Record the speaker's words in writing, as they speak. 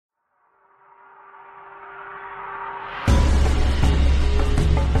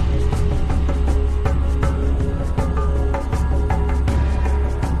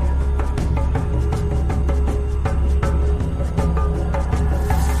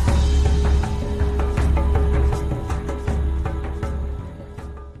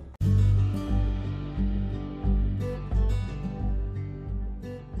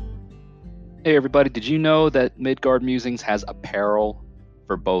Hey everybody, did you know that Midgard Musings has apparel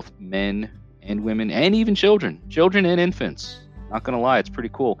for both men and women and even children and infants? Not gonna lie, it's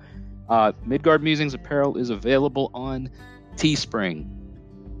pretty cool. Midgard Musings apparel is available on Teespring.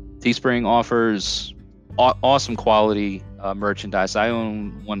 Teespring offers awesome quality merchandise. I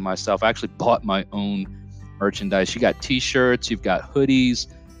own one myself. I actually bought my own merchandise. You got t-shirts, you've got hoodies,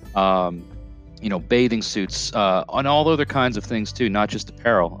 bathing suits, and all other kinds of things too, not just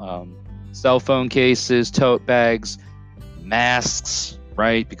apparel. Cell phone cases, tote bags, masks,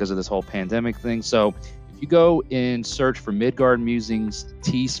 right? Because of this whole pandemic thing. So if you go and search for Midgard Musings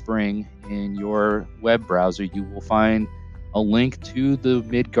Teespring in your web browser, you will find a link to the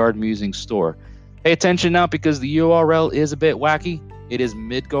Midgard Musings store. Pay attention now because the URL is a bit wacky. It is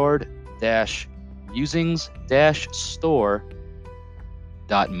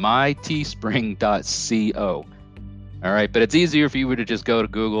midgard-musings-store.myteespring.co. All right, but it's easier if you were to just go to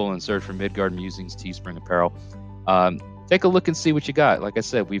Google and search for Midgard Musings Teespring apparel. Take a look and see what you got. Like I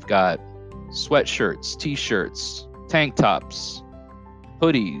said, we've got sweatshirts, t-shirts, tank tops,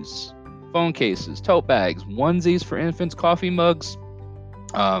 hoodies, phone cases, tote bags, onesies for infants, coffee mugs,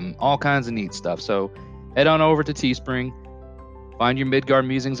 all kinds of neat stuff. So head on over to Teespring, find your Midgard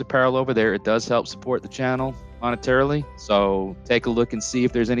Musings apparel over there. It does help support the channel monetarily, so take a look and see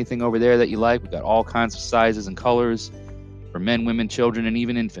if there's anything over there that you like. We've got all kinds of sizes and colors for men, women, children, and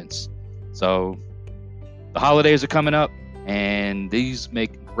even infants. So the holidays are coming up, and these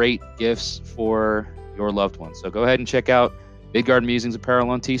make great gifts for your loved ones. So go ahead and check out Midgard Musings apparel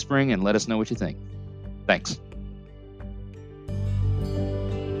on Teespring and let us know what you think. Thanks.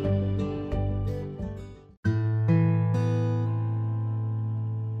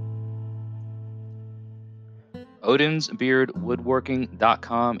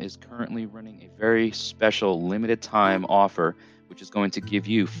 OdinsBeardWoodworking.com is currently running a very special limited time offer, which is going to give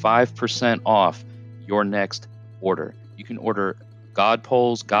you 5% off your next order. You can order god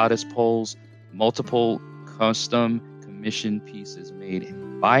poles, goddess poles, multiple custom commission pieces made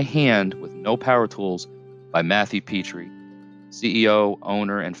by hand with no power tools by Matthew Petrie, CEO,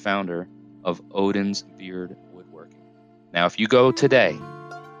 owner, and founder of Odin's Beard Woodworking. Now, if you go today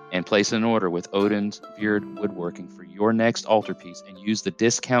and place an order with Odin's Beard Woodworking for your next altarpiece and use the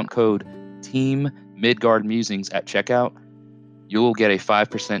discount code Team Midgard Musings at checkout, you will get a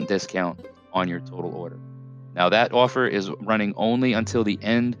 5% discount on your total order. Now that offer is running only until the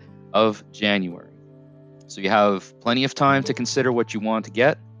end of January. So you have plenty of time to consider what you want to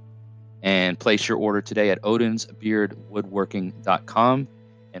get and place your order today at OdinsBeardWoodworking.com.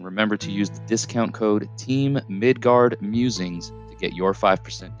 And remember to use the discount code Team Midgard Musings to get your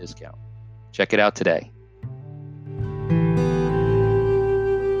 5% discount. Check it out today.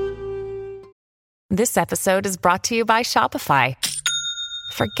 This episode is brought to you by Shopify.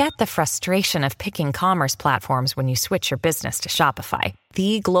 Forget the frustration of picking commerce platforms when you switch your business to Shopify,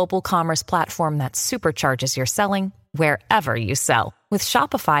 the global commerce platform that supercharges your selling wherever you sell. With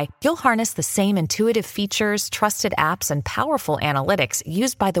Shopify, you'll harness the same intuitive features, trusted apps, and powerful analytics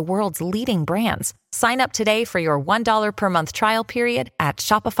used by the world's leading brands. Sign up today for your $1 per month trial period at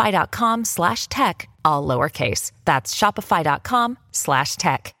shopify.com/tech, all lowercase. That's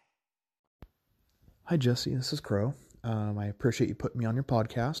shopify.com/tech. Hi, Jesse. This is Crow. I appreciate you putting me on your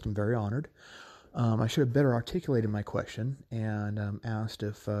podcast. I'm very honored. I should have better articulated my question and asked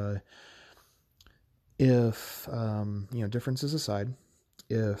if differences aside,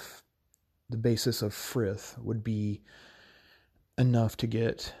 if the basis of Frith would be enough to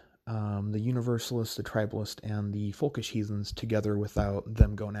get the Universalists, the Tribalists, and the Folkish Heathens together without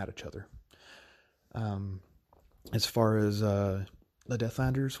them going at each other. As far as the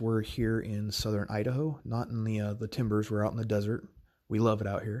Deathlanders, we're here in southern Idaho, not in the timbers. We're out in the desert. We love it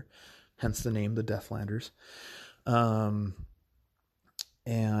out here, hence the name, the Deathlanders. And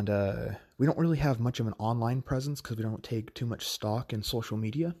we don't really have much of an online presence because we don't take too much stock in social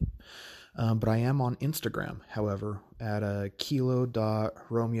media. But I am on Instagram, however, at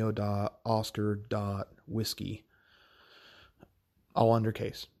kilo.romeo.oscar.whiskey. All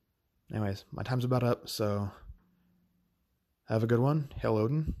undercase. Anyways, my time's about up, so have a good one. Hail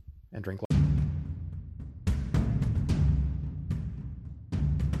Odin, and drink life.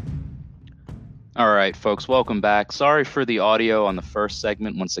 All right, folks, welcome back. Sorry for the audio on the first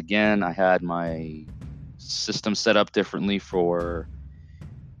segment. Once again, I had my system set up differently for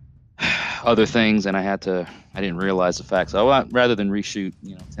other things, and I didn't realize the fact. So rather than reshoot,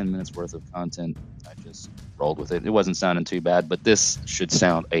 10 minutes worth of content, I just rolled with it. It wasn't sounding too bad, but this should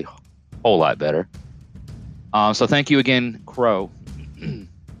sound a whole lot better. So thank you again, Crow,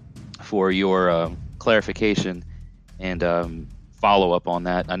 for your clarification and follow-up on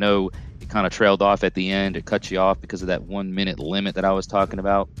that. I know it kind of trailed off at the end. It cut you off because of that 1 minute limit that I was talking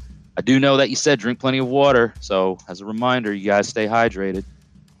about. I do know that you said drink plenty of water. So as a reminder, you guys stay hydrated.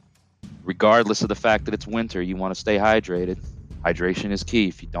 Regardless of the fact that it's winter, you want to stay hydrated. Hydration is key.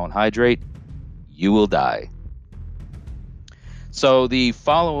 If you don't hydrate, you will die. So the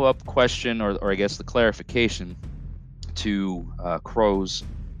follow-up question, or I guess the clarification to Crow's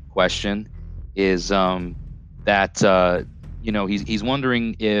question is that he's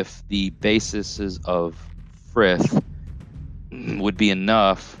wondering if the basis of Frith would be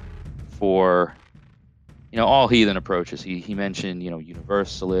enough for all heathen approaches. He mentioned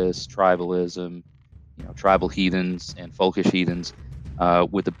universalists, tribalism, tribal heathens and folkish heathens.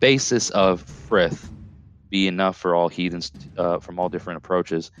 Would the basis of Frith be enough for all heathens from all different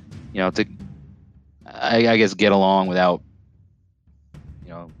approaches, to I guess get along without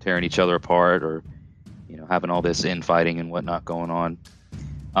tearing each other apart or having all this infighting and whatnot going on?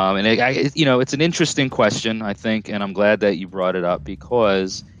 And it's an interesting question, I think, and I'm glad that you brought it up,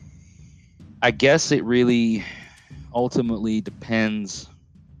 because I guess it really ultimately depends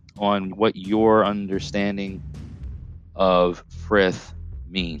on what your understanding of Frith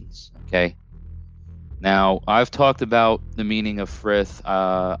means. Okay. Now, I've talked about the meaning of Frith.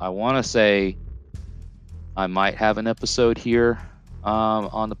 I want to say I might have an episode here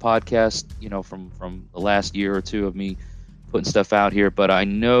on the podcast, from the last year or two of me putting stuff out here. But I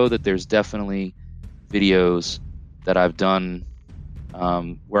know that there's definitely videos that I've done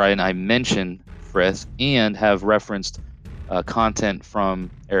where I mention Frith and have referenced content from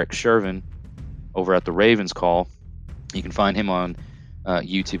Eric Shervin over at the Ravens Call. You can find him on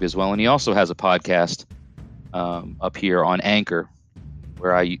YouTube as well, and he also has a podcast up here on Anchor,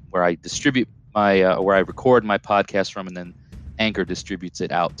 where I distribute my where I record my podcast from, and then Anchor distributes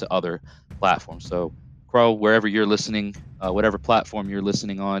it out to other platforms. So, Crow, wherever you're listening, whatever platform you're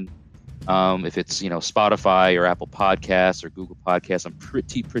listening on, if it's Spotify or Apple Podcasts or Google Podcasts, I'm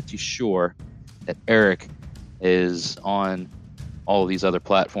pretty sure that Eric is on all of these other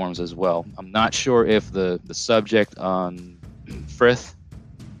platforms as well. I'm not sure if the subject on Frith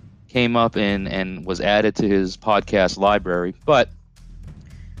came up and was added to his podcast library, but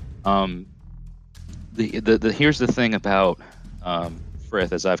here's the thing about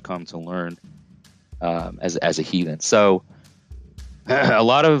Frith, as I've come to learn as a heathen. So a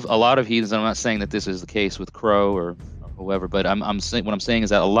lot of heathens, I'm not saying that this is the case with Crow or whoever, but I'm saying, what I'm saying is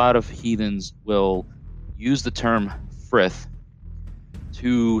that a lot of heathens will use the term Frith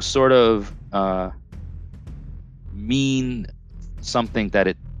to sort of mean something that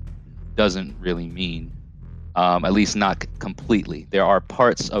it doesn't really mean, at least not completely. There are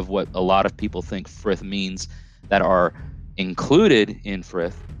parts of what a lot of people think Frith means that are included in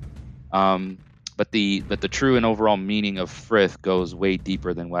Frith, but the true and overall meaning of Frith goes way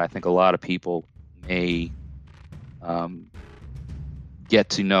deeper than what I think a lot of people may get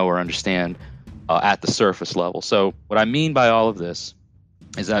to know or understand at the surface level. So what I mean by all of this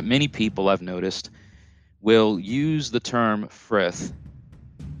is that many people, I've noticed, will use the term Frith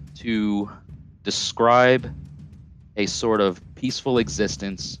to describe a sort of peaceful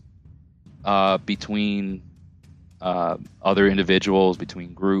existence between other individuals,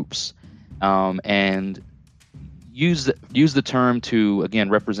 between groups, and use the term to, again,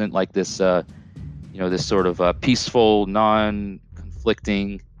 represent like this this sort of peaceful,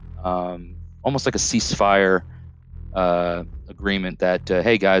 non-conflicting, almost like a ceasefire agreement that,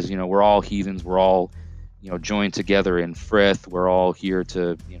 hey guys, we're all heathens, we're all joined together in Frith, we're all here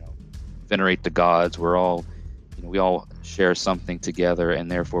to venerate the gods, we're all we all share something together, and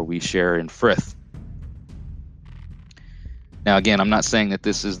therefore we share in Frith. Now, again, I'm not saying that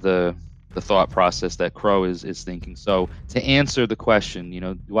this is the thought process that Crow is thinking. So to answer the question,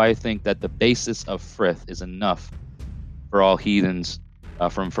 do I think that the basis of Frith is enough for all heathens,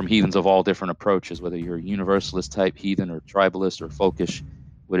 from heathens of all different approaches, whether you're a universalist type heathen or tribalist or folkish?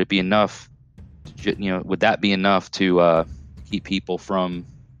 Would it be enough? Would that be enough to keep people from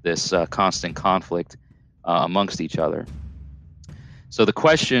this constant conflict amongst each other? So the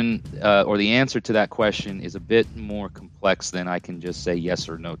question, or the answer to that question, is a bit more complex than I can just say yes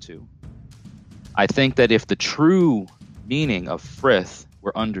or no to. I think that if the true meaning of Frith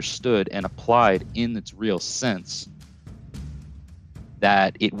were understood and applied in its real sense,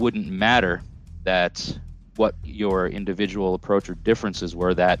 that it wouldn't matter that what your individual approach or differences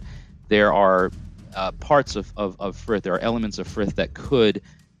were, that there are parts of Frith, there are elements of Frith that could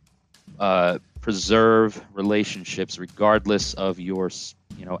preserve relationships regardless of your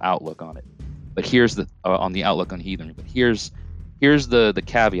outlook on it. But here's the on the outlook on heathenry. But here's the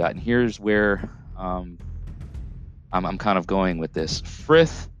caveat, and here's where I'm kind of going with this.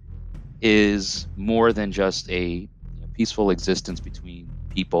 Frith is more than just a peaceful existence between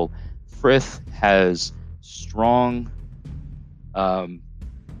people. Frith has strong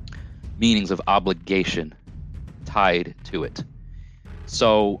meanings of obligation tied to it.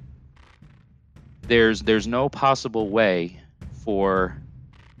 So there's no possible way for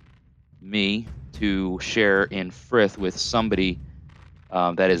me to share in Frith with somebody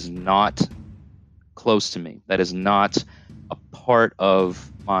that is not close to me, that is not a part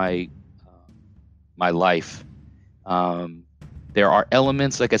of my life. There are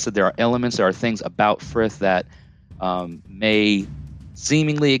elements, like I said, there are things about Frith that may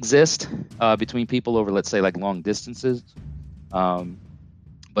seemingly exist between people over, let's say, like long distances.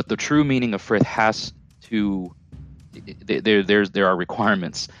 But the true meaning of Frith has to, there are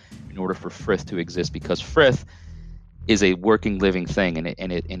requirements in order for Frith to exist, because Frith is a working, living thing,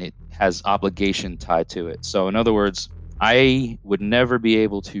 and it has obligation tied to it. So in other words, I would never be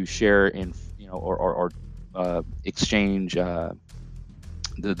able to share in, or exchange the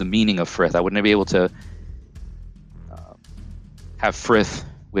meaning of Frith. I would never be able to have Frith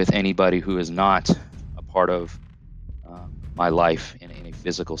with anybody who is not a part of my life in a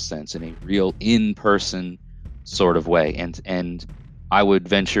physical sense, in a real in-person sort of way. And I would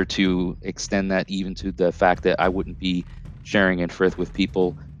venture to extend that even to the fact that I wouldn't be sharing in Frith with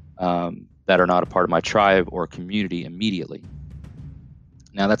people that are not a part of my tribe or community immediately.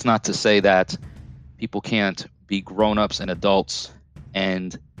 Now, that's not to say that people can't be grown-ups and adults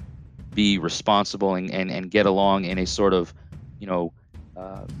and be responsible and get along in a sort of,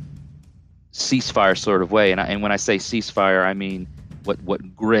 ceasefire sort of way. And when I say ceasefire, I mean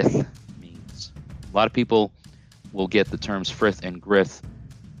what Grith means. A lot of people will get the terms Frith and Grith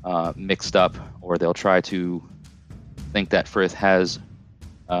mixed up, or they'll try to think that Frith has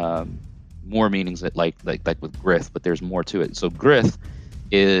more meanings that like with Grith, but there's more to it. So Grith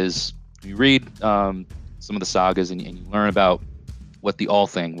is, you read some of the sagas and you learn about what the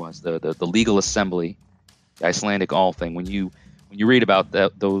Althing was, the legal assembly, the Icelandic Althing. When you read about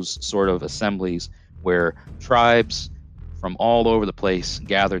those sort of assemblies where tribes from all over the place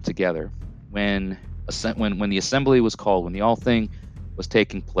gathered together, when the assembly was called, when the Althing was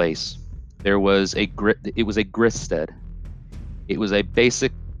taking place, it was a grithstead. It was a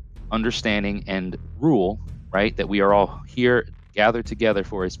basic understanding and rule, right, that we are all here gathered together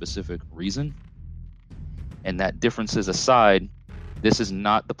for a specific reason, and that differences aside, this is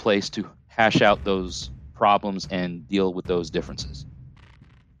not the place to hash out those problems and deal with those differences.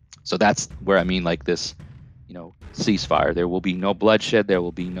 So that's where I mean, like this, ceasefire. There will be no bloodshed. There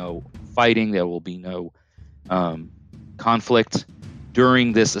will be no fighting. There will be no conflict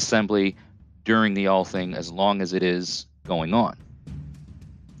during this assembly, during the Althing, as long as it is going on.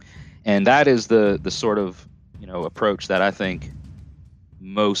 And that is the sort of approach that I think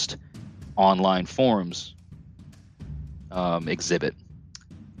most online forums exhibit.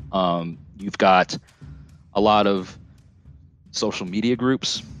 You've got a lot of social media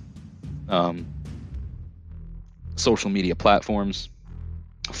groups, social media platforms,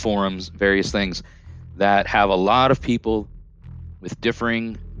 forums, various things that have a lot of people with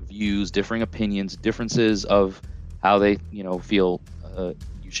differing views, differing opinions, differences of how they, feel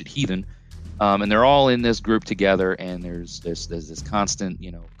you should heathen, and they're all in this group together. And there's this constant,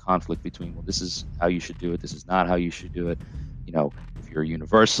 conflict between, well, this is how you should do it, this is not how you should do it. If you're a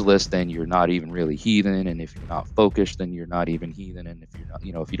universalist, then you're not even really heathen, and if you're not focused, then you're not even heathen, and if you're not,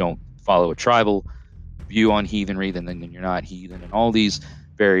 if you don't follow a tribal view on heathenry, then you're not heathen, and all these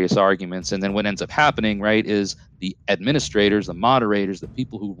various arguments. And then what ends up happening, right, is the administrators, the moderators, the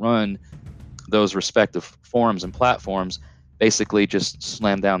people who run those respective forums and platforms basically just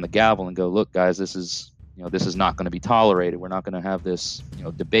slam down the gavel and go, look, guys, this is not going to be tolerated. We're not going to have this.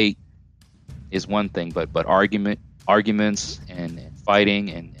 Debate is one thing, but arguments and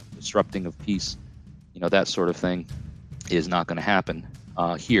fighting and disrupting of peace, that sort of thing is not going to happen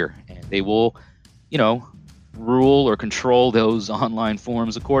here. And they will, rule or control those online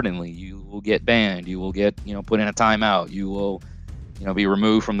forums accordingly. You will get banned. You will get, put in a timeout. You will, be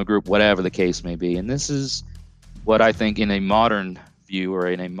removed from the group, whatever the case may be. And this is what I think in a modern view or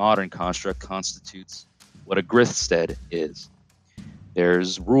in a modern construct constitutes what a grithstead is.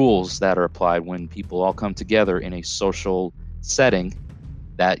 There's rules that are applied when people all come together in a social setting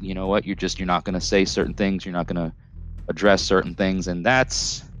that, you're not going to say certain things. You're not going to address certain things. And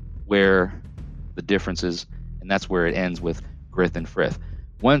that's where the difference is. And that's where it ends with Grith and Frith.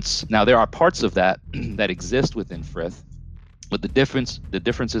 Now there are parts of that that exist within Frith, but the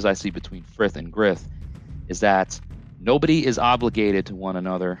differences I see between Frith and Grith is that nobody is obligated to one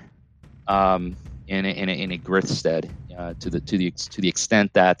another in a grithstead to the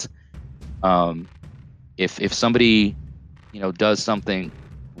extent that If somebody, does something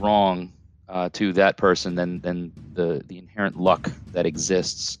wrong to that person, then the inherent luck that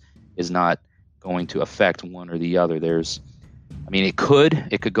exists is not going to affect one or the other. It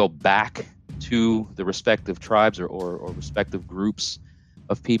could go back to the respective tribes or respective groups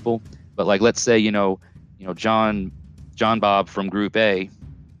of people. But like, let's say, John Bob from Group A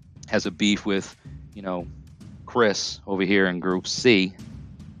has a beef with, Chris over here in Group C.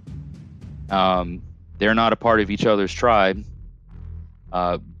 They're not a part of each other's tribe.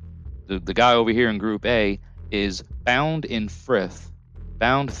 The guy over here in Group A is bound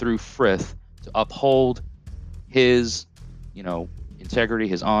through Frith to uphold his, integrity,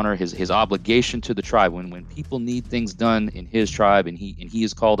 his honor, his obligation to the tribe. When people need things done in his tribe and he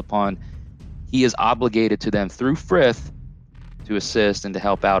is called upon, he is obligated to them through Frith to assist and to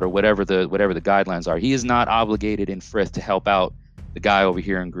help out, or whatever the guidelines are. He is not obligated in Frith to help out the guy over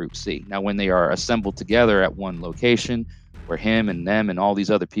here in Group C. Now, when they are assembled together at one location, where him and them and all these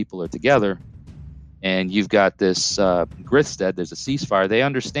other people are together, and you've got this Grithstead, there's a ceasefire, they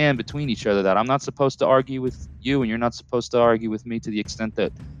understand between each other that I'm not supposed to argue with you and you're not supposed to argue with me to the extent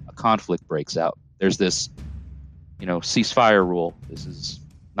that a conflict breaks out. There's this, ceasefire rule. This is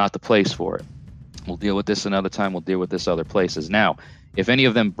not the place for it. We'll deal with this another time. We'll deal with this other places. Now, if any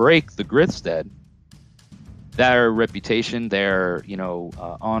of them break the Grithstead, their reputation, their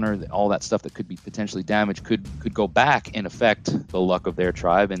honor, all that stuff that could be potentially damaged could go back and affect the luck of their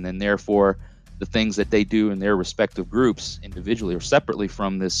tribe, and then therefore the things that they do in their respective groups, individually or separately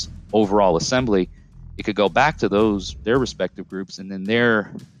from this overall assembly, it could go back to their respective groups, and then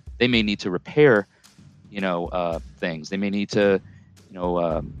they may need to repair things. They may need to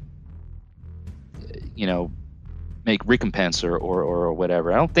make recompense or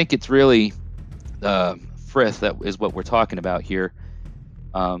whatever. I don't think it's really Frith that is what we're talking about here.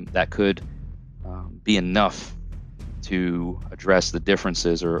 That could be enough to address the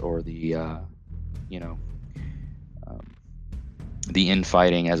differences or the the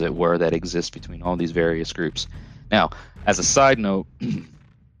infighting, as it were, that exists between all these various groups. Now, as a side note,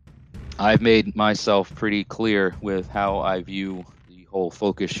 I've made myself pretty clear with how I view the whole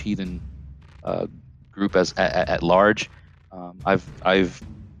folkish heathen group as at large. I'm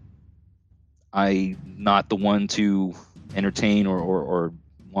not the one to entertain or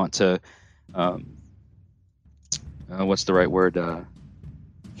want to what's the right word,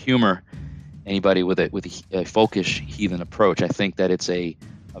 humor anybody with a folkish heathen approach. I think that it's a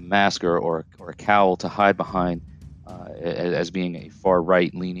mask or a cowl to hide behind as being a far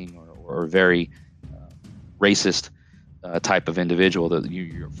right leaning or very racist type of individual. That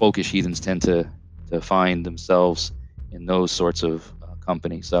your folkish heathens tend to find themselves in those sorts of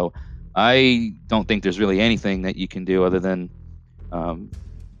company. So I don't think there's really anything that you can do other than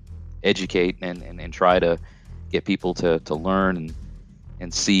educate and try to get people to learn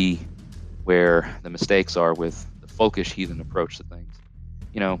and see where the mistakes are with the folkish heathen approach to things.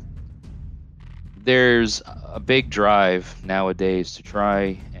 There's a big drive nowadays to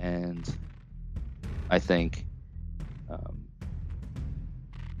try and, I think,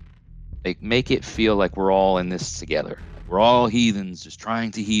 make it feel like we're all in this together. We're all heathens just trying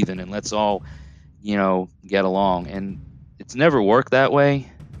to heathen, and let's all, get along. And it's never worked that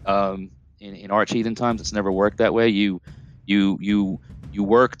way. In arch heathen times, it's never worked that way. You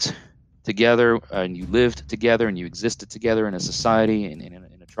worked together and you lived together and you existed together in a society and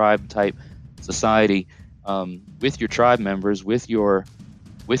in a tribe type society with your tribe members, with your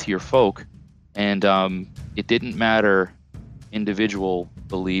folk, and it didn't matter individual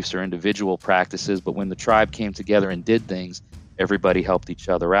beliefs or individual practices, but when the tribe came together and did things, everybody helped each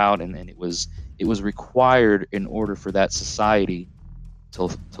other out, and it was required in order for that society to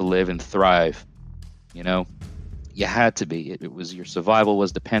live and thrive. You had to be. It was, your survival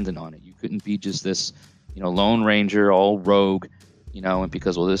was dependent on it. You couldn't be just this lone ranger, all rogue, and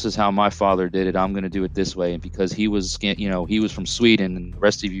because, well, this is how my father did it, I'm going to do it this way, and because he was he was from Sweden and the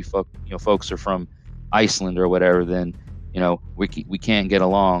rest of you folks are from Iceland or whatever, then we can't get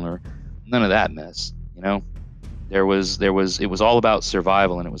along, or none of that mess. It was all about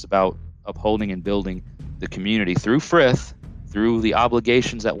survival, and it was about upholding and building the community through Frith, through the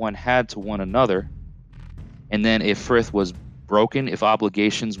obligations that one had to one another. And then if Frith was broken, if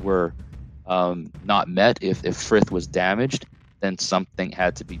obligations were not met, if Frith was damaged, then something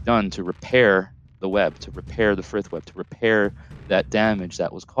had to be done to repair the web, to repair the Frith web, to repair that damage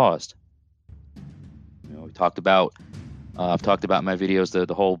that was caused. We talked about I've talked about in my videos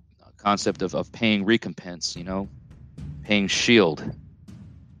the whole concept of paying recompense, paying shield.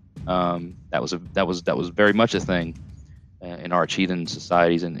 That was very much a thing in arch heathen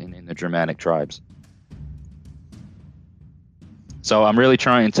societies and in the Germanic tribes. So I'm really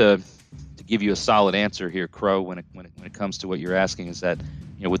trying to give you a solid answer here, Crow, when it comes to what you're asking, is that,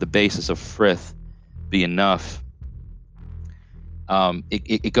 would the basis of frith be enough?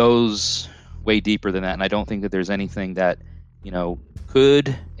 It goes way deeper than that, and I don't think that there's anything that,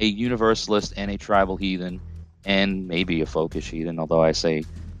 could a universalist and a tribal heathen and maybe a folkish heathen, although I say,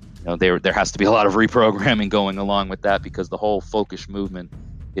 there has to be a lot of reprogramming going along with that, because the whole folkish movement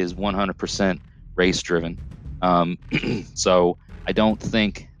is 100% race driven. So I don't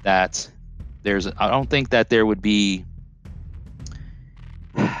think that there would be,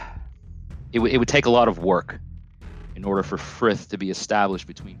 it would take a lot of work in order for frith to be established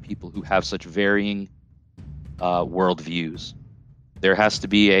between people who have such varying worldviews. There has to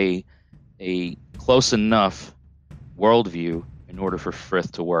be a close enough worldview in order for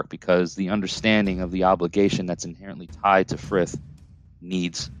frith to work, because the understanding of the obligation that's inherently tied to frith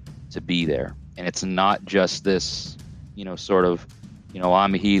needs to be there. And it's not just this, sort of,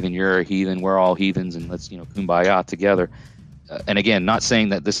 I'm a heathen, you're a heathen, we're all heathens, and let's, kumbaya together. And again, not saying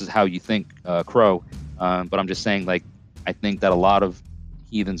that this is how you think, Crow, but I'm just saying, like, I think that a lot of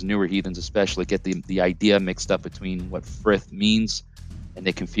heathens, newer heathens especially, get the idea mixed up between what frith means, and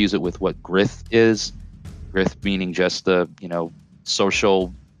they confuse it with what grith is. Grith meaning just the,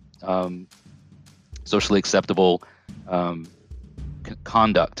 social, socially acceptable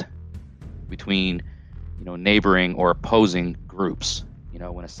conduct between, neighboring or opposing groups.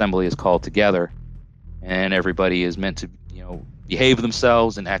 When assembly is called together and everybody is meant to, behave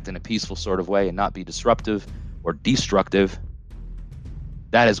themselves and act in a peaceful sort of way and not be disruptive or destructive,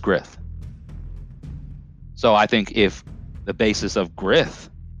 that is grith. So I think if the basis of grith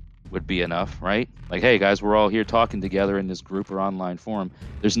would be enough, right? Like, hey guys, we're all here talking together in this group or online forum.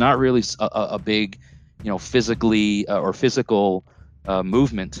 There's not really a big, physically or physical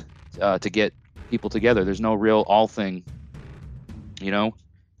movement to get people together. There's no real all thing,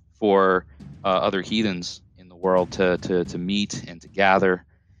 for other heathens in the world to meet and to gather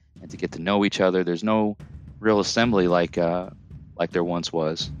and to get to know each other. There's no real assembly like there once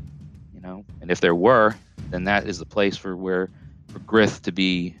was, And if there were, then that is the place for grith to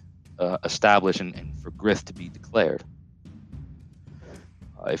be established and for grith to be declared.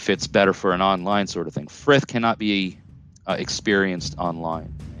 It fits better for an online sort of thing. Frith cannot be experienced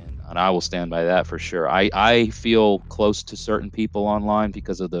online, and I will stand by that for sure. I feel close to certain people online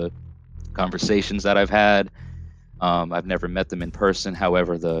because of the conversations that I've had. I've never met them in person.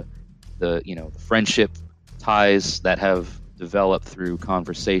 However, the friendship ties that have developed through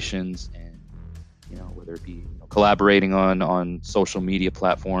conversations and, whether it be collaborating on social media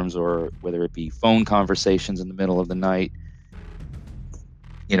platforms or whether it be phone conversations in the middle of the night,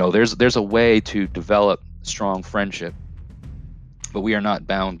 there's a way to develop strong friendship, but we are not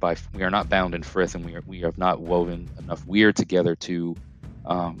bound in frith, and we have not woven enough weird together to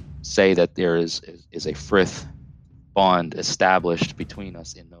say that there is a frith bond established between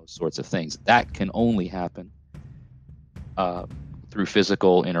us in those sorts of things. That can only happen through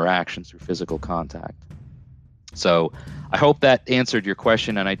physical interactions, through physical contact. So I hope that answered your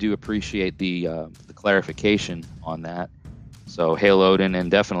question, and I do appreciate the clarification on that. So hail Odin, and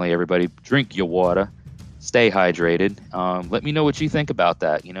definitely everybody drink your water, stay hydrated. Let me know what you think about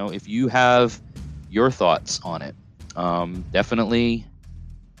that. If you have your thoughts on it, definitely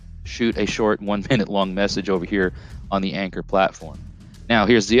shoot a short 1 minute long message over here on the Anchor platform. Now,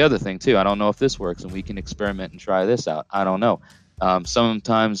 here's the other thing too. I don't know if this works, and we can experiment and try this out. I don't know.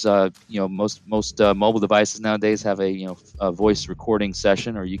 Sometimes, most mobile devices nowadays have a voice recording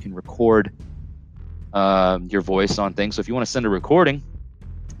session, or you can record your voice on things. So if you want to send a recording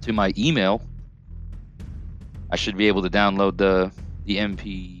to my email, I should be able to download the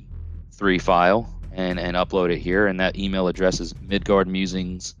MP3 file and upload it here. And that email address is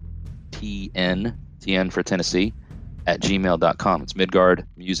MidgardMusingsTN, TN for Tennessee, at gmail.com. It's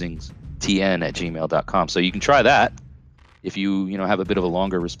MidgardMusingsTN at gmail.com. So you can try that. If you have a bit of a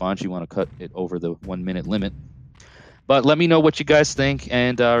longer response, you want to cut it over the 1 minute limit. But let me know what you guys think,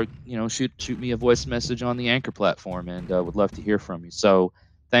 and shoot me a voice message on the Anchor platform, and would love to hear from you. So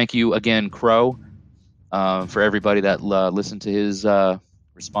thank you again, Crow, for everybody that listened to his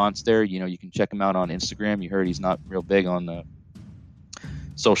response there. You can check him out on Instagram. You heard he's not real big on the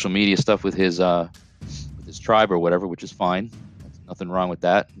social media stuff with his tribe or whatever, which is fine. There's nothing wrong with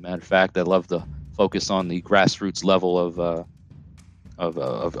that. Matter of fact, I love the focus on the grassroots level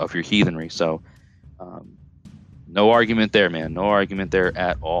of your heathenry. So no argument there, man. No argument there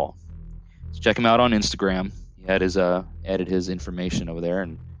at all. So check him out on Instagram. He had added his information over there,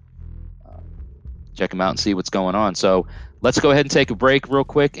 and check him out and see what's going on. So let's go ahead and take a break real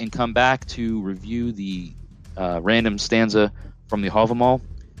quick and come back to review the random stanza from the Havamal,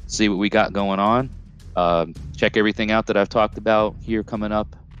 see what we got going on. Check everything out that I've talked about here coming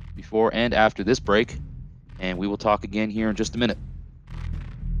up before and after this break, and we will talk again here in just a minute.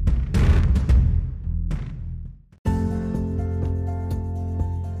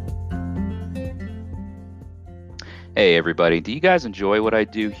 Hey everybody, do you guys enjoy what I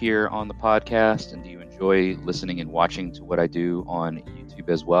do here on the podcast, and do you enjoy listening and watching to what I do on YouTube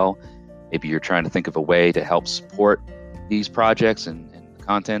as well? Maybe you're trying to think of a way to help support these projects and the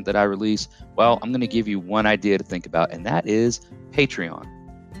content that I release. Well, I'm going to give you one idea to think about, and that is Patreon.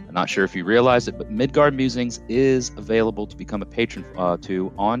 I'm not sure if you realize it, but Midgard Musings is available to become a patron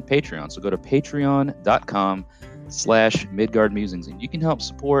to on Patreon. So go to patreon.com/Midgard Musings, and you can help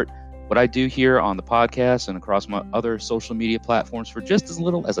support what I do here on the podcast and across my other social media platforms for just as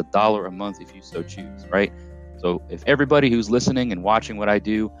little as $1 a month if you so choose, right? So if everybody who's listening and watching what I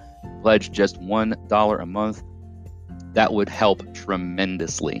do pledge just $1 a month, that would help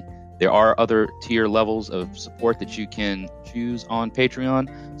tremendously. There are other tier levels of support that you can choose on Patreon.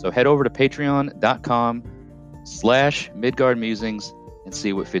 So head over to patreon.com/Midgard Musings and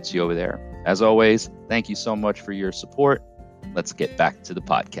see what fits you over there. As always, thank you so much for your support. Let's get back to the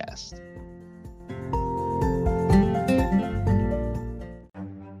podcast.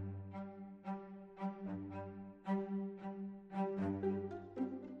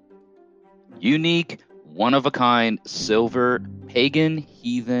 Unique, one-of-a-kind, silver, pagan,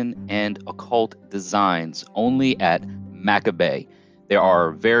 heathen, and occult designs only at Maccabee. There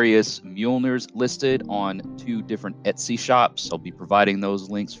are various Mjolnirs listed on 2 different Etsy shops. I'll be providing those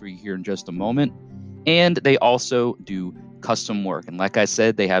links for you here in just a moment. And they also do custom work. And like I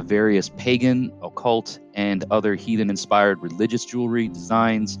said, they have various pagan, occult, and other heathen-inspired religious jewelry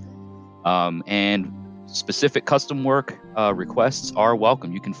designs. And specific custom work requests are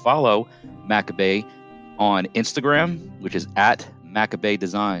welcome. You can follow Maccabee on Instagram, which is at Maccabee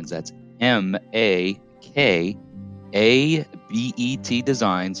Designs. That's MAKABET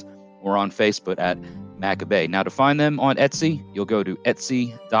Designs, or on Facebook at Maccabee. Now, to find them on Etsy, you'll go to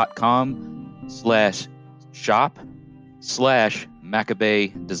etsy.com/shop/Maccabee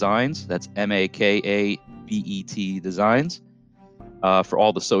Designs. That's MAKABET Designs for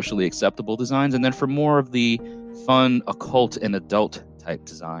all the socially acceptable designs. And then for more of the fun, occult, and adult type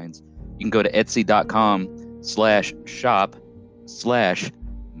designs, you can go to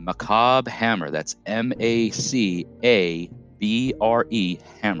etsy.com/shop/Macabre Hammer. That's MACABRE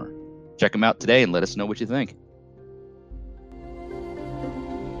Hammer. Check them out today and let us know what you think.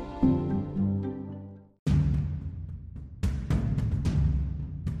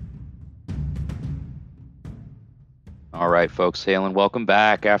 All right, folks, hail and welcome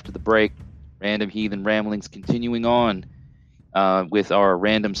back after the break. Random Heathen Ramblings continuing on with our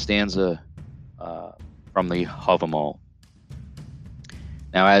random stanza from the Havamal.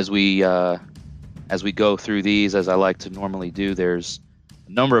 Now, as we go through these, as I like to normally do, there's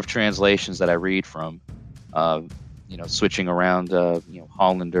a number of translations that I read from, switching around,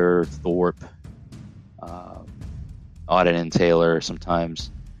 Hollander, Thorpe, Auden and Taylor, sometimes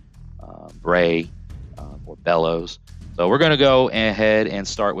Bray, or Bellows. So we're going to go ahead and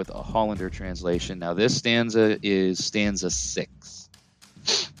start with a Hollander translation. Now, this stanza is stanza 6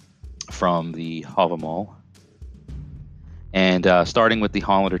 from the Havamal. And starting with the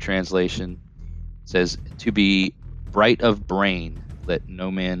Hollander translation, it says, "To be bright of brain, let no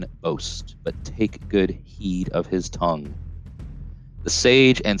man boast, but take good heed of his tongue. The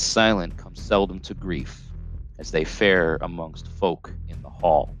sage and silent come seldom to grief, as they fare amongst folk in the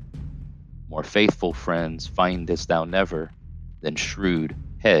hall. More faithful friends findest thou never than shrewd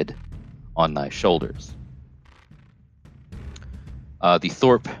head on thy shoulders." The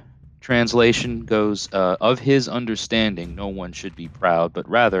Thorpe translation goes, "Of his understanding no one should be proud, but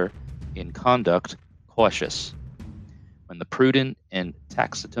rather in conduct cautious. When the prudent and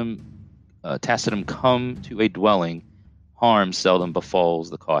tacitum come to a dwelling, harm seldom befalls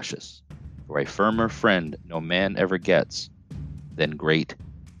the cautious. For a firmer friend no man ever gets than great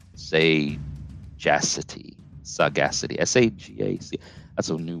sagacity." S-A-G-A-C. That's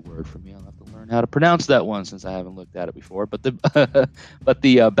a new word for me. I'll have to learn how to pronounce that one since I haven't looked at it before. But the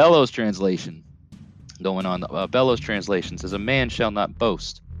Bellows translation going on. Bellows translation says, "A man shall not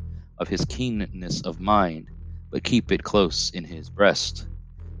boast of his keenness of mind, but keep it close in his breast.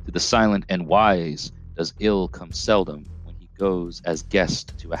 To the silent and wise does ill come seldom when he goes as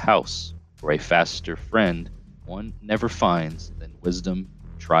guest to a house. For a faster friend one never finds than wisdom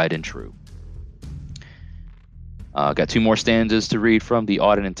tried and true." Got two more stanzas to read from the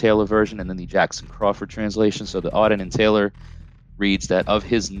Auden and Taylor version and then the Jackson Crawford translation. So the Auden and Taylor reads that of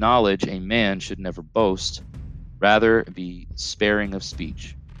his knowledge a man should never boast, rather be sparing of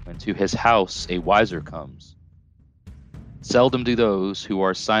speech. When to his house a wiser comes, seldom do those who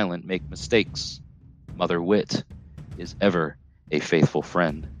are silent make mistakes. Mother wit is ever a faithful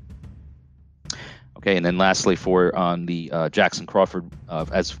friend. Okay, and then lastly, for on the Jackson Crawford,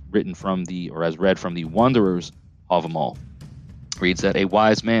 as read from the Wanderer's Havamal, reads that a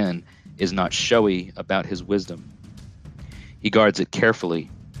wise man is not showy about his wisdom. He guards it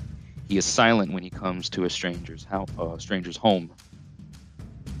carefully. He is silent when he comes to a stranger's home.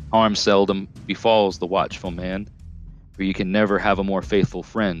 Harm seldom befalls the watchful man, for you can never have a more faithful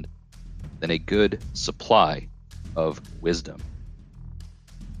friend than a good supply of wisdom.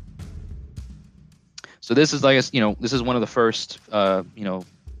 So this is, I guess, this is one of the first, one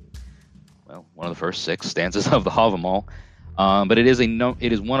of the first 6 stanzas of the Havamal, but it is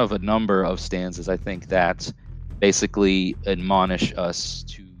one of a number of stanzas, I think, that basically admonish us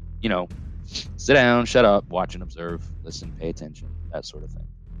to, sit down, shut up, watch and observe, listen, pay attention, that sort of thing.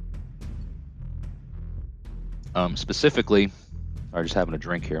 Specifically, I'm just having a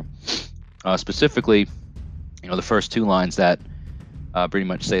drink here. Specifically, the first 2 lines that pretty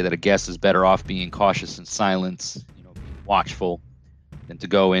much say that a guest is better off being cautious in silence, being watchful, than to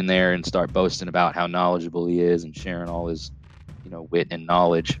go in there and start boasting about how knowledgeable he is and sharing all his, wit and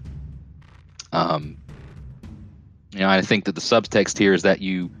knowledge. I think that the subtext here is that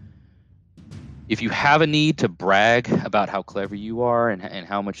if you have a need to brag about how clever you are and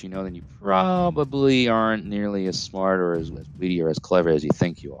how much you know, then you probably aren't nearly as smart or as witty or as clever as you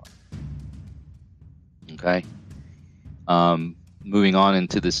think you are. Okay. Moving on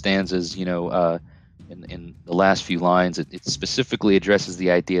into the stanzas, in the last few lines, it specifically addresses the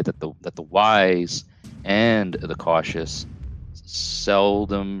idea that the wise and the cautious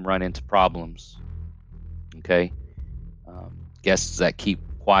seldom run into problems. Okay, guests that keep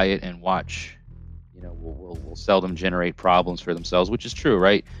quiet and watch, will seldom generate problems for themselves, which is true,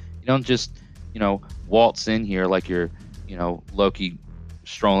 right? You don't just, waltz in here like you're, Loki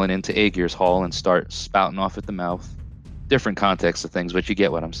strolling into Aegir's Hall and start spouting off at the mouth. Different context of things, but you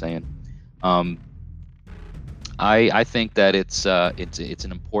get what I'm saying. I think that it's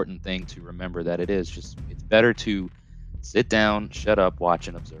an important thing to remember that it's better to sit down, shut up, watch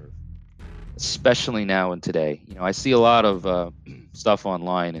and observe, especially now and today. I see a lot of stuff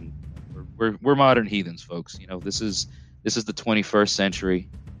online, and we're modern heathens, folks. This is the 21st century.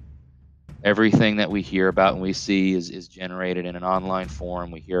 Everything that we hear about and we see is generated in an online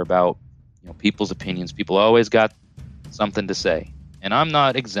forum. We hear about people's opinions. People always got something to say, and I'm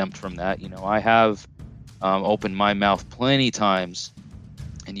not exempt from that. I have opened my mouth plenty times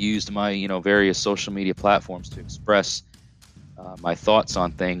and used my various social media platforms to express my thoughts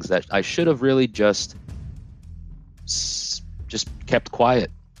on things that I should have really just kept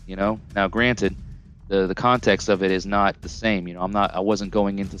quiet. Now granted, the context of it is not the same. I wasn't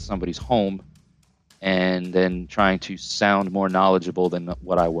going into somebody's home and then trying to sound more knowledgeable than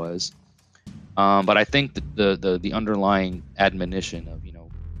what I was. But I think that the underlying admonition of,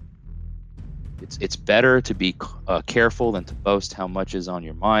 it's better to be careful than to boast how much is on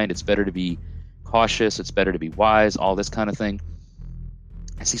your mind. It's better to be cautious. It's better to be wise, all this kind of thing.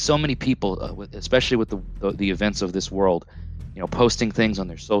 I see so many people, especially with the events of this world, posting things on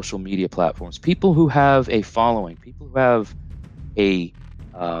their social media platforms. People who have a following, people who have a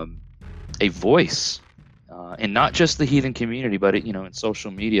voice, and not just the heathen community, but in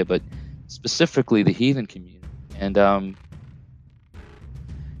social media, but specifically the heathen community. And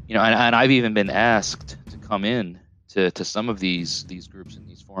and I've even been asked to come in to some of these groups and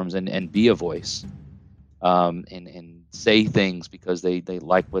these forums and be a voice, and say things because they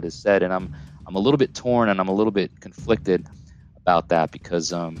like what is said. And I'm a little bit torn and I'm a little bit conflicted about that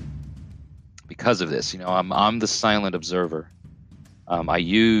because of this. I'm the silent observer. I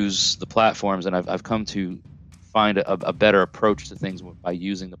use the platforms, and I've come to find a better approach to things by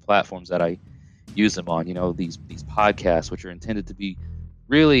using the platforms that I use them on. These podcasts, which are intended to be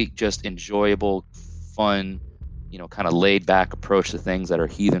really just enjoyable, fun, kind of laid back approach to things that are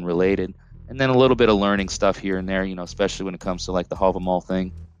heathen related, and then a little bit of learning stuff here and there, especially when it comes to like the Havamal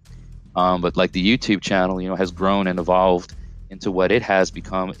thing. But like the YouTube channel, has grown and evolved into what it has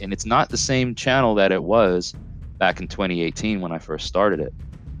become, and it's not the same channel that it was back in 2018 when I first started it.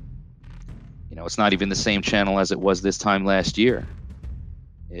 It's not even the same channel as it was this time last year.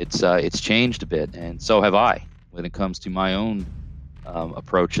 It's changed a bit, and so have I when it comes to my own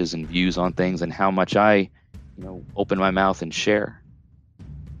approaches and views on things and how much I, open my mouth and share.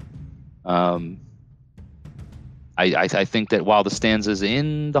 I think that while the stanzas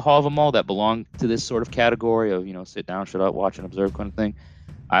in the Hall of the Mall that belong to this sort of category of, sit down, shut up, watch and observe kind of thing,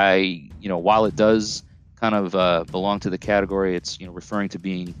 while it does kind of belong to the category, it's, referring to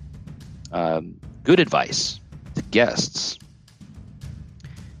being good advice to guests.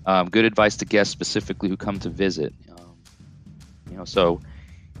 Good advice to guests specifically who come to visit. So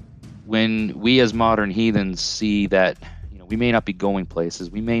when we as modern heathens see that, we may not be going places,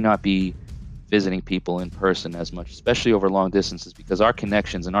 we may not be visiting people in person as much, especially over long distances, because our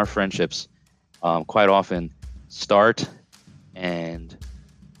connections and our friendships quite often start and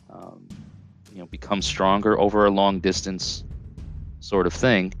become stronger over a long distance sort of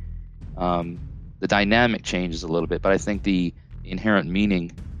thing. The dynamic changes a little bit, but I think the inherent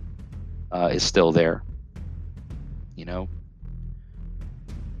meaning is still there.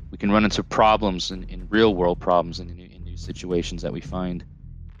 We can run into problems in real world problems in new situations that we find,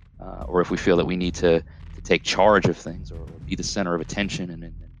 or if we feel that we need to take charge of things or be the center of attention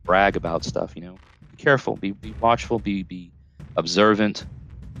and brag about stuff. Be careful, be watchful, be observant,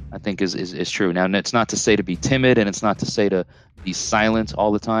 I think is true. Now, it's not to say to be timid, and it's not to say to be silent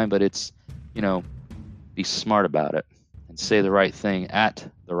all the time, but it's, be smart about it and say the right thing at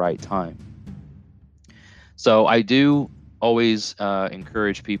the right time. So I do always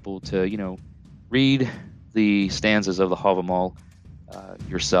encourage people to, read the stanzas of the Hall of the Mall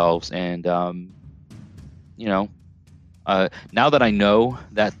yourselves. And, now that I know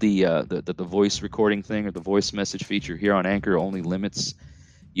that the voice recording thing or the voice message feature here on Anchor only limits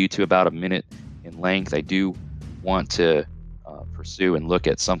you to about a minute in length, I do want to pursue and look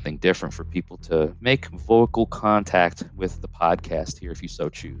at something different for people to make vocal contact with the podcast here if you so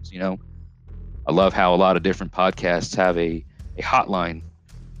choose. I love how a lot of different podcasts have a hotline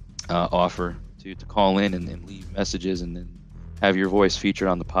offer to call in and leave messages and then have your voice featured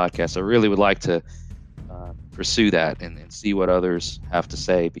on the podcast. I really would like to pursue that and see what others have to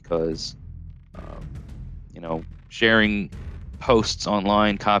say, because sharing posts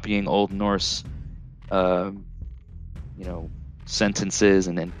online, copying Old Norse sentences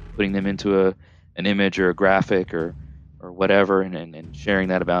and then putting them into an image or a graphic or whatever and sharing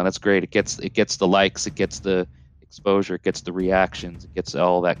that about, that's great. It gets the likes, it gets the exposure, it gets the reactions, it gets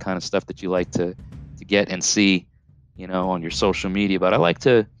all that kind of stuff that you like to get and see on your social media. But I like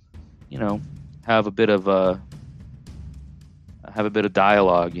to have a bit of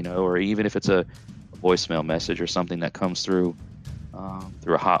dialogue, or even if it's a voicemail message or something that comes through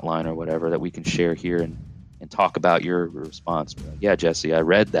a hotline or whatever, that we can share here and talk about your response. Yeah, Jesse, I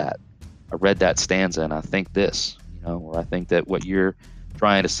read that stanza and I think this, or I think that what you're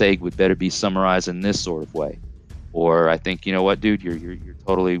trying to say would better be summarized in this sort of way. Or I think, what, dude, you're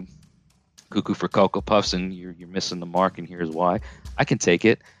totally cuckoo for Cocoa Puffs and you're missing the mark, and here's why. I can take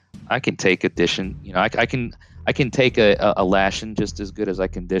it. I can take addition. I can take a lashing just as good as I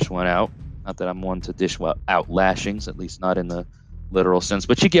can dish one out. Not that I'm one to dish out lashings, at least not in the literal sense,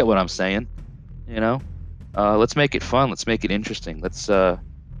 but you get what I'm saying. Let's make it fun. Let's make it interesting. Let's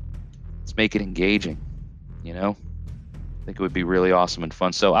make it engaging. I think it would be really awesome and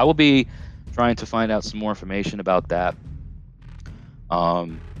fun. So I will be trying to find out some more information about that,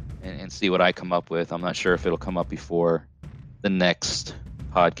 and see what I come up with. I'm not sure if it'll come up before the next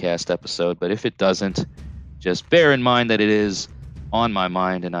podcast episode, but if it doesn't, just bear in mind that it is on my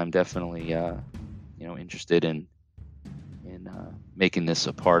mind, and I'm definitely interested in making this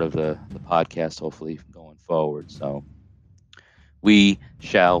a part of the podcast, hopefully going forward. So we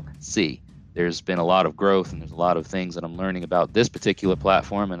shall see. There's been a lot of growth, and there's a lot of things that I'm learning about this particular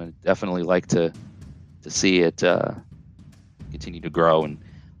platform, and I definitely like to see it continue to grow. And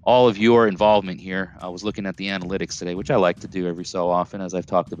all of your involvement here. I was looking at the analytics today, which I like to do every so often, as I've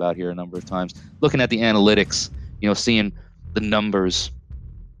talked about here a number of times. Looking at the analytics, seeing the numbers,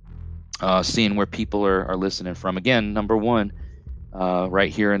 seeing where people are listening from. Again, number one,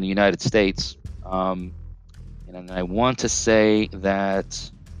 right here in the United States. And I want to say that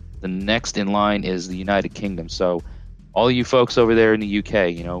the next in line is the United Kingdom. So all you folks over there in the UK,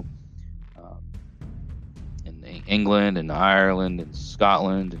 in England and Ireland and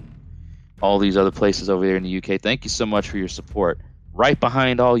Scotland and all these other places over there in the UK, thank you so much for your support. Right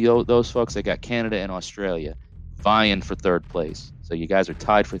behind all those folks, I got Canada and Australia vying for third place. So you guys are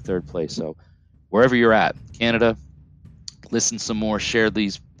tied for third place. So wherever you're at, Canada, listen some more, share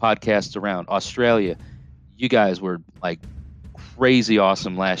these podcasts around. Australia, you guys were like crazy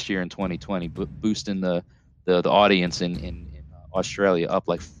awesome last year in 2020, boosting the audience in Australia up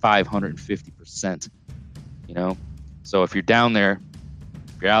like 550%. So if you're down there,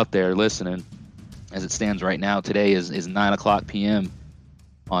 if you're out there listening, as it stands right now, today is 9:00 p.m.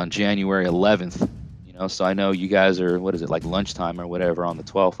 on January 11th. So I know you guys are, what is it, like lunchtime or whatever on the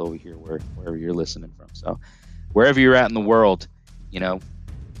 12th over here, wherever you're listening from. So wherever you're at in the world,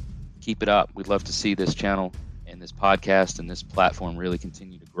 keep it up. We'd love to see this channel and this podcast and this platform really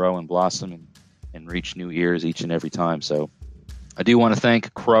continue to grow and blossom and reach new ears each and every time. So I do want to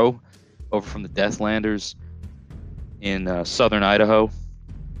thank Crow over from the Deathlanders in southern Idaho,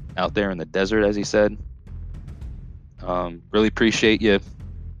 out there in the desert, as he said. Really appreciate you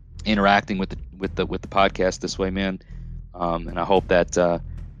interacting with the podcast this way, man. And I hope that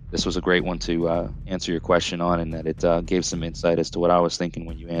this was a great one to answer your question on, and that it gave some insight as to what I was thinking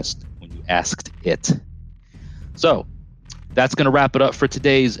when you asked it. So that's going to wrap it up for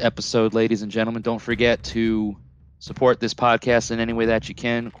today's episode, ladies and gentlemen. Don't forget to support this podcast in any way that you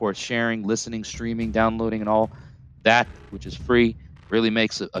can. Of course, sharing, listening, streaming, downloading, and all that, which is free, really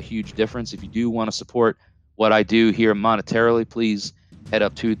makes a huge difference. If you do want to support what I do here monetarily, please head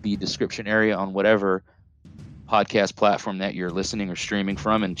up to the description area on whatever podcast platform that you're listening or streaming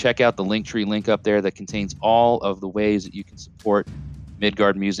from, and check out the Linktree link up there that contains all of the ways that you can support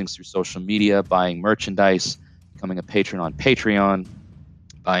Midgard Musings through social media, buying merchandise, becoming a patron on Patreon,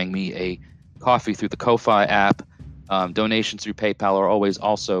 buying me a coffee through the Ko-Fi app. Donations through PayPal are always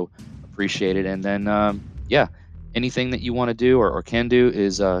also appreciated. And then, anything that you want to do or can do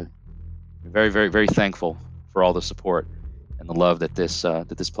is very, very, very thankful for all the support and the love that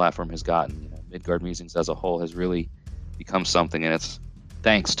this platform has gotten. Midgard Musings as a whole has really become something, and it's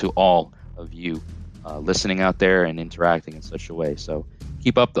thanks to all of you listening out there and interacting in such a way. So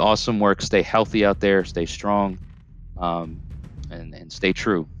keep up the awesome work. Stay healthy out there. Stay strong, and stay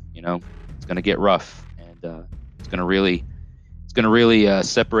true. It's going to get rough, and it's going to really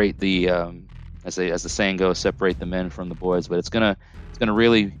separate the as the saying goes, separate the men from the boys. But it's going to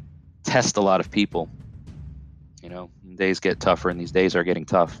really test a lot of people. Days get tougher, and these days are getting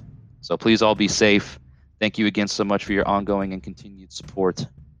tough. So please all be safe. Thank you again so much for your ongoing and continued support.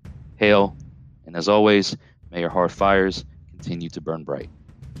 Hail, and as always, may your hearth fires continue to burn bright.